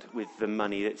disciplined with the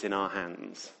money that's in our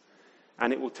hands,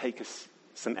 and it will take us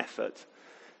some effort.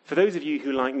 For those of you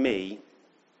who, like me,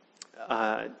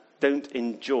 really don't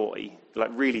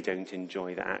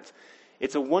enjoy that,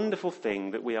 it's a wonderful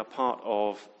thing that we are part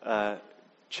of a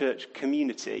church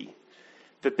community.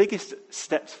 The biggest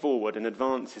steps forward and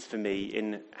advances for me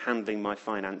in handling my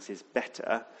finances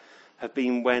better have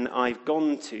been when I've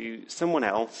gone to someone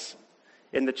else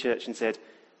in the church and said,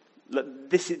 look,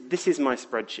 this is my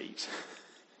spreadsheet.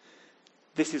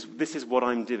 This is what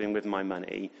I'm doing with my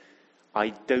money. I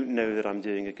don't know that I'm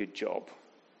doing a good job.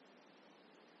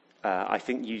 I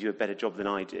think you do a better job than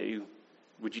I do.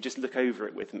 Would you just look over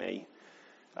it with me?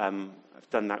 I've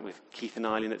done that with Keith and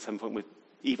Eileen at some point,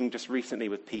 even just recently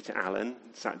with Peter Allen,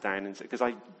 sat down and said, because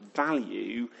I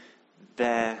value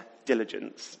their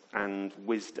diligence and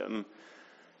wisdom.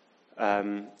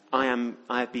 I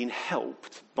have been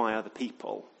helped by other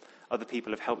people. Other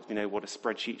people have helped me know what a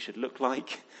spreadsheet should look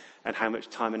like and how much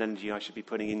time and energy I should be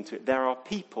putting into it. There are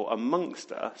people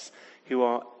amongst us who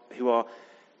are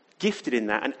gifted in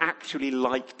that and actually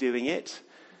like doing it,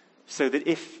 so that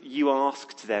if you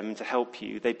asked them to help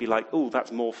you, they'd be like, oh,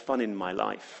 that's more fun in my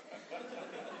life.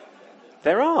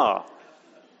 There are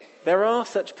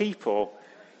such people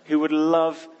who would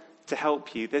love to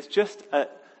help you. There's just a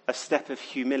step of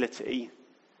humility,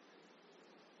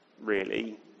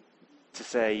 really, to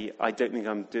say, I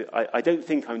don't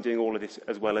think I'm doing all of this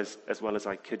as well as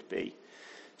I could be.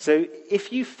 So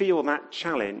if you feel that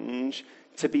challenge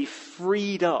to be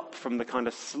freed up from the kind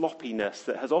of sloppiness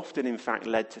that has often, in fact,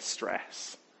 led to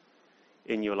stress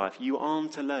in your life, you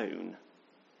aren't alone.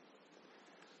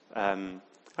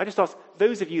 I just ask,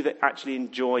 those of you that actually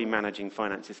enjoy managing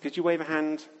finances, could you wave a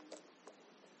hand?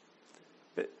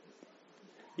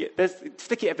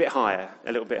 Stick it a bit higher,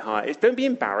 a little bit higher. Don't be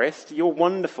embarrassed. You're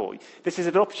wonderful. This is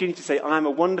an opportunity to say, I'm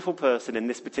a wonderful person in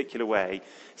this particular way.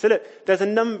 So look, there's a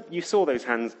number. You saw those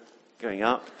hands going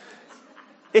up.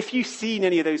 If you've seen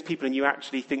any of those people and you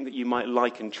actually think that you might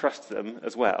like and trust them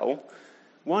as well,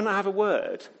 why not have a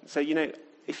word? So,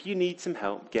 if you need some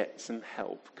help, get some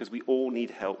help, because we all need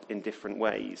help in different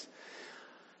ways.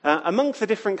 Amongst the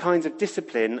different kinds of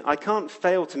discipline, I can't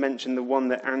fail to mention the one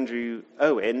that Andrew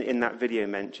Owen in that video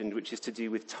mentioned, which is to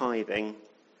do with tithing,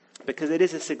 because it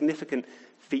is a significant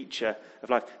feature of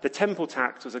life. The temple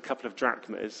tax was a couple of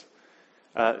drachmas.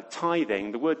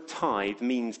 Tithing, the word tithe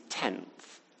means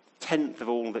tenth of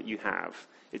all that you have.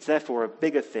 It's therefore a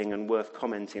bigger thing and worth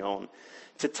commenting on.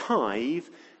 To tithe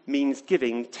means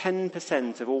giving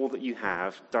 10% of all that you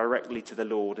have directly to the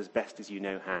Lord as best as you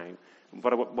know how.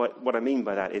 What I mean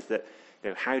by that is that,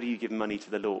 how do you give money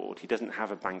to the Lord? He doesn't have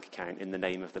a bank account in the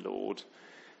name of the Lord.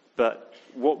 But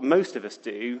what most of us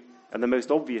do, and the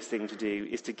most obvious thing to do,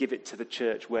 is to give it to the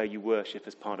church where you worship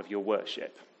as part of your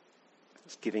worship.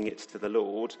 It's giving it to the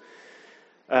Lord.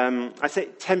 I say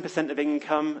 10% of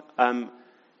income.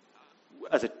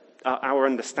 Our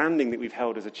understanding that we've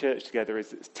held as a church together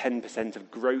is it's 10% of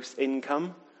gross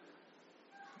income,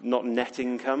 not net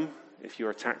income, if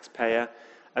you're a taxpayer.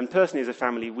 And personally, as a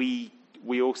family,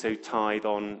 we also tithe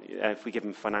on, if we give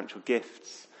them financial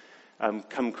gifts.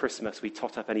 Come Christmas, we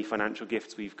tot up any financial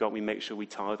gifts we've got. We make sure we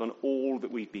tithe on all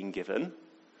that we've been given.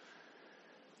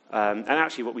 And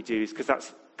actually what we do is,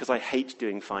 because I hate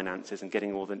doing finances and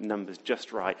getting all the numbers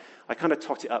just right, I kind of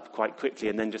tot it up quite quickly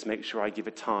and then just make sure I give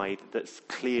a tithe that's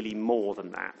clearly more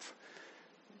than that,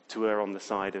 to err on the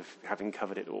side of having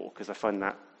covered it all, because I find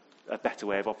that a better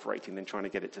way of operating than trying to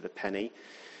get it to the penny.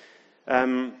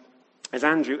 As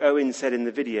Andrew Owen said in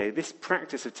the video, this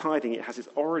practice of tithing, it has its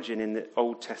origin in the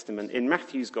Old Testament. In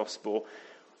Matthew's Gospel,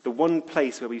 the one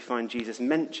place where we find Jesus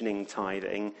mentioning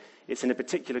tithing, it's in a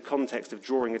particular context of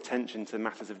drawing attention to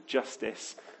matters of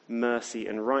justice, mercy,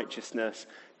 and righteousness,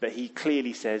 but he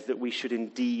clearly says that we should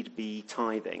indeed be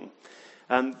tithing.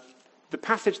 The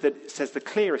passage that says the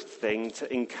clearest thing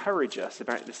to encourage us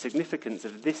about the significance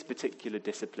of this particular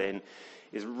discipline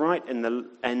is right in the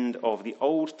end of the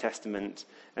Old Testament,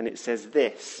 and it says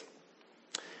this: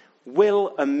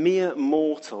 "Will a mere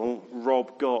mortal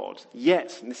rob God?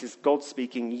 Yet," and this is God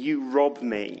speaking, "you rob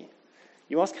me."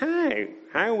 You ask, how?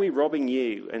 How are we robbing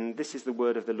you? And this is the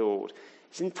word of the Lord.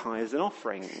 It's in tithes and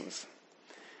offerings.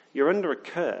 You're under a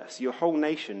curse, your whole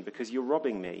nation, because you're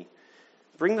robbing me.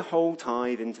 Bring the whole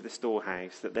tithe into the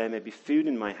storehouse, that there may be food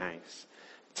in my house.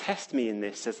 Test me in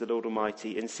this, says the Lord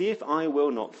Almighty, and see if I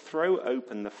will not throw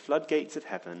open the floodgates of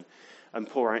heaven and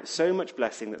pour out so much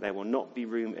blessing that there will not be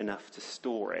room enough to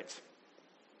store it.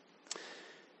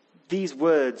 These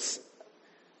words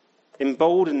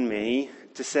embolden me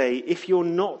to say, if you're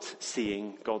not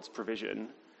seeing God's provision,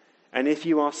 and if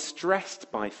you are stressed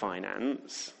by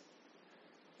finance,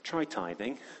 try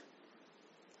tithing.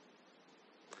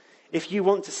 If you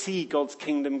want to see God's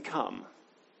kingdom come,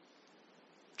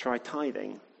 try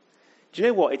tithing. Do you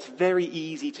know what? It's very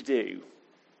easy to do.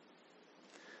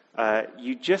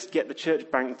 You just get the church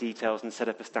bank details and set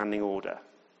up a standing order.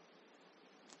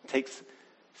 It takes a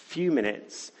few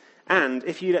minutes. And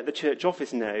if you let the church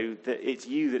office know that it's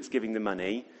you that's giving the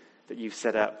money that you've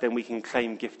set up, then we can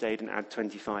claim gift aid and add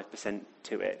 25%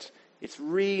 to it. It's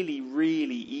really,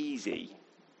 really easy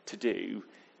to do.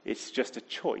 It's just a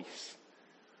choice.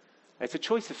 It's a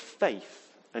choice of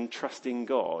faith and trusting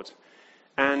God.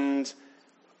 And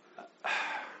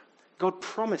God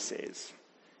promises,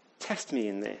 test me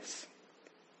in this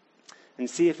and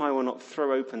see if I will not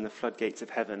throw open the floodgates of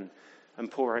heaven and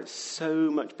pour out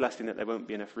so much blessing that there won't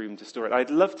be enough room to store it. I'd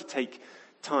love to take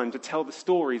time to tell the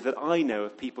stories that I know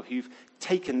of people who've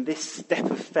taken this step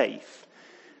of faith,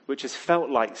 which has felt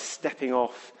like stepping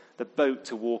off the boat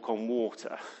to walk on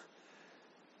water,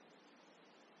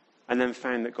 and then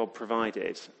found that God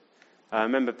provided. I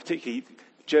remember particularly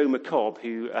Joe McCobb,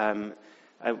 who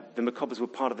the McCobbs were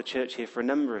part of the church here for a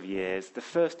number of years. The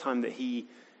first time that he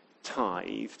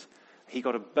tithed, he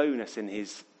got a bonus in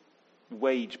his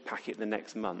wage packet the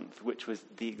next month, which was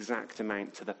the exact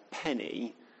amount to the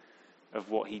penny of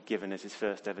what he'd given as his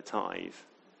first ever tithe.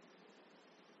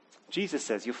 Jesus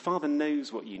says, your Father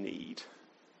knows what you need.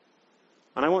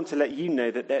 And I want to let you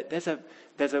know that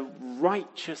there's a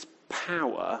righteous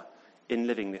power in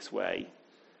living this way.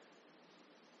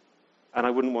 And I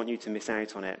wouldn't want you to miss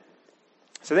out on it.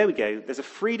 So there we go. There's a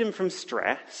freedom from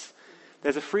stress.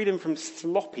 There's a freedom from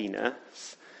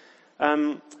sloppiness.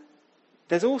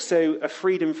 There's also a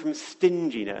freedom from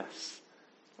stinginess.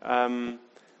 When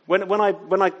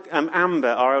Amber,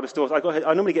 our eldest daughter,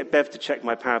 I normally get Bev to check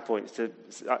my PowerPoints to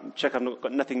check I've not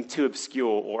got nothing too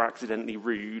obscure or accidentally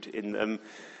rude in them.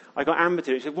 I got Amber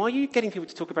to do it. She said, why are you getting people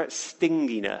to talk about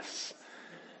stinginess?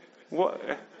 What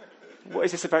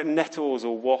is this about nettles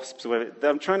or wasps or whatever?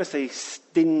 I'm trying to say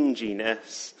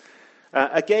stinginess.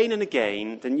 Again and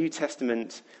again, the New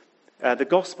Testament, the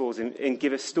Gospels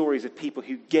give us stories of people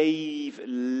who gave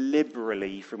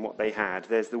liberally from what they had.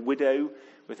 There's the widow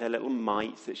with her little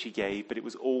mite that she gave, but it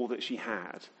was all that she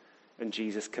had, and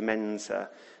Jesus commends her.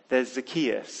 There's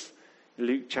Zacchaeus,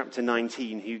 Luke chapter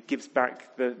 19, who gives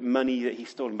back the money that he's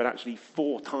stolen, but actually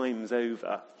 4 times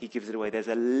over, he gives it away. There's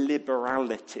a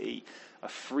liberality, a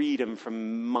freedom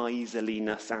from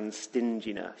miserliness and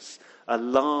stinginess, a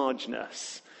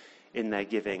largeness in their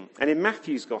giving. And in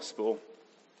Matthew's gospel,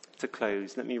 to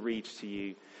close, let me read to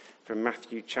you from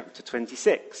Matthew chapter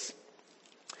 26,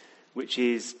 which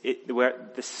is where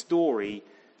the story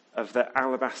of the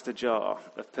alabaster jar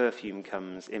of perfume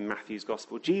comes in Matthew's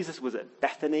gospel. Jesus was at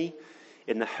Bethany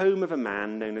in the home of a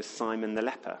man known as Simon the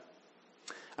leper.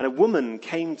 And a woman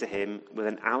came to him with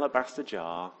an alabaster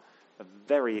jar of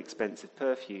very expensive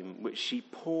perfume, which she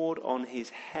poured on his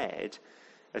head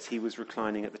as he was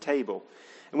reclining at the table.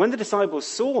 And when the disciples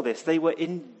saw this, they were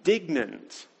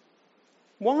indignant.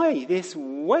 "Why this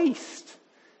waste?"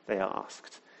 they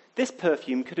asked. "This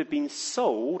perfume could have been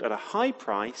sold at a high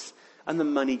price and the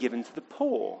money given to the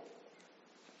poor."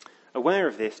 Aware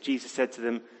of this, Jesus said to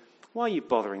them, "Why are you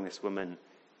bothering this woman?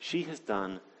 She has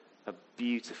done a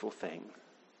beautiful thing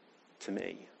to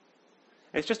me."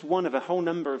 It's just one of a whole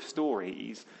number of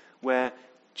stories where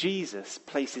Jesus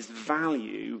places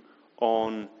value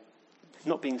on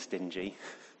not being stingy,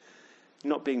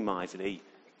 not being miserly,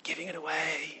 giving it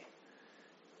away.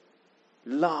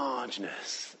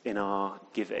 Largeness in our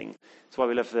giving. That's why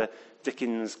we love the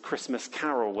Dickens Christmas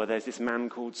Carol, where there's this man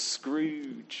called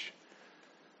Scrooge.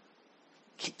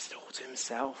 Keeps it all to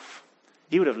himself.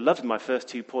 He would have loved my first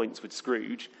 2 points with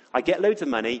Scrooge. I get loads of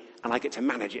money and I get to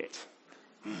manage it.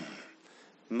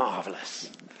 Marvellous.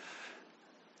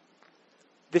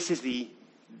 This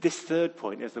third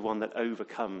point is the one that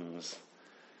overcomes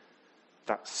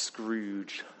that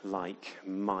Scrooge-like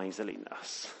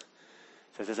miserliness.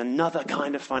 So there's another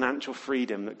kind of financial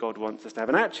freedom that God wants us to have.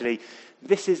 And actually,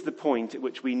 this is the point at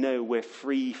which we know we're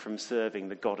free from serving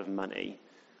the god of money,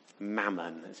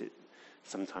 mammon, as it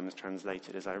sometimes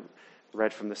translated, as I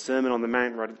read from the Sermon on the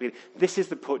Mount right at the beginning. This is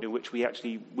the point at which we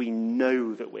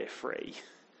know that we're free.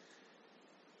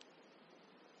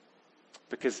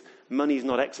 Because money's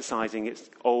not exercising its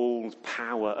old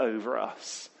power over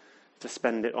us to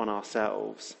spend it on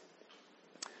ourselves.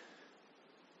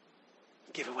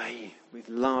 Give away with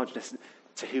largeness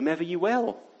to whomever you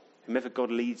will, whomever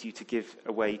God leads you to give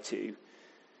away to.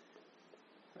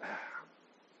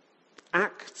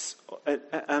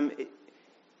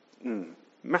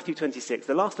 Matthew 26,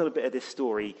 the last little bit of this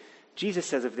story, Jesus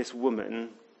says of this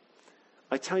woman,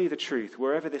 "I tell you the truth,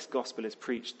 wherever this gospel is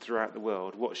preached throughout the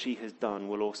world, what she has done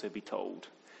will also be told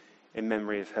in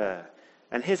memory of her."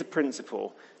 And here's a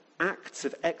principle. Acts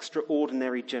of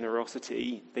extraordinary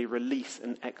generosity, they release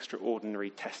an extraordinary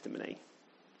testimony.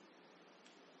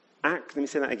 Let me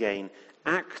say that again.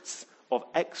 Acts of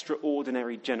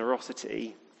extraordinary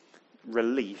generosity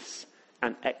release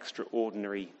an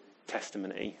extraordinary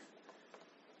testimony.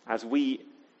 As we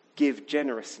give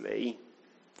generously,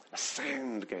 a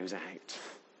sound goes out.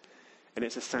 And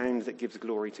it's a sound that gives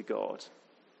glory to God.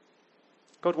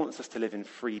 God wants us to live in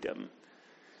freedom.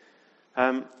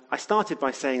 I started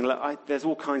by saying, there's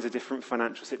all kinds of different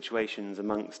financial situations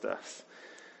amongst us.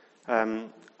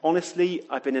 Honestly,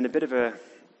 I've been in a bit of a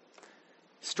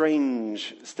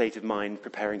strange state of mind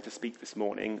preparing to speak this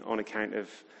morning on account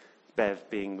of Bev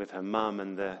being with her mum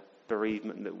and the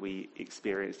bereavement that we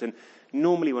experienced. And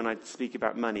normally when I speak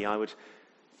about money, I would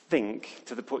think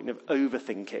to the point of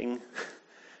overthinking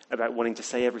about wanting to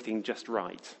say everything just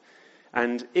right.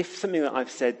 And if something that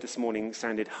I've said this morning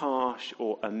sounded harsh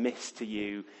or amiss to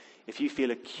you, if you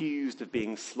feel accused of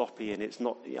being sloppy and it's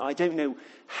not, I don't know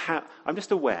how, I'm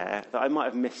just aware that I might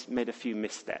have made a few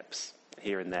missteps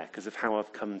here and there because of how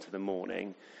I've come to the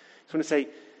morning. I just want to say,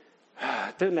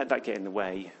 don't let that get in the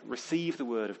way. Receive the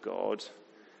word of God.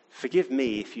 Forgive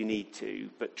me if you need to,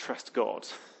 but trust God.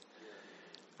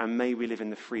 And may we live in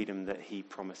the freedom that he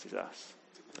promises us.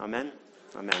 Amen?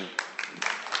 Amen.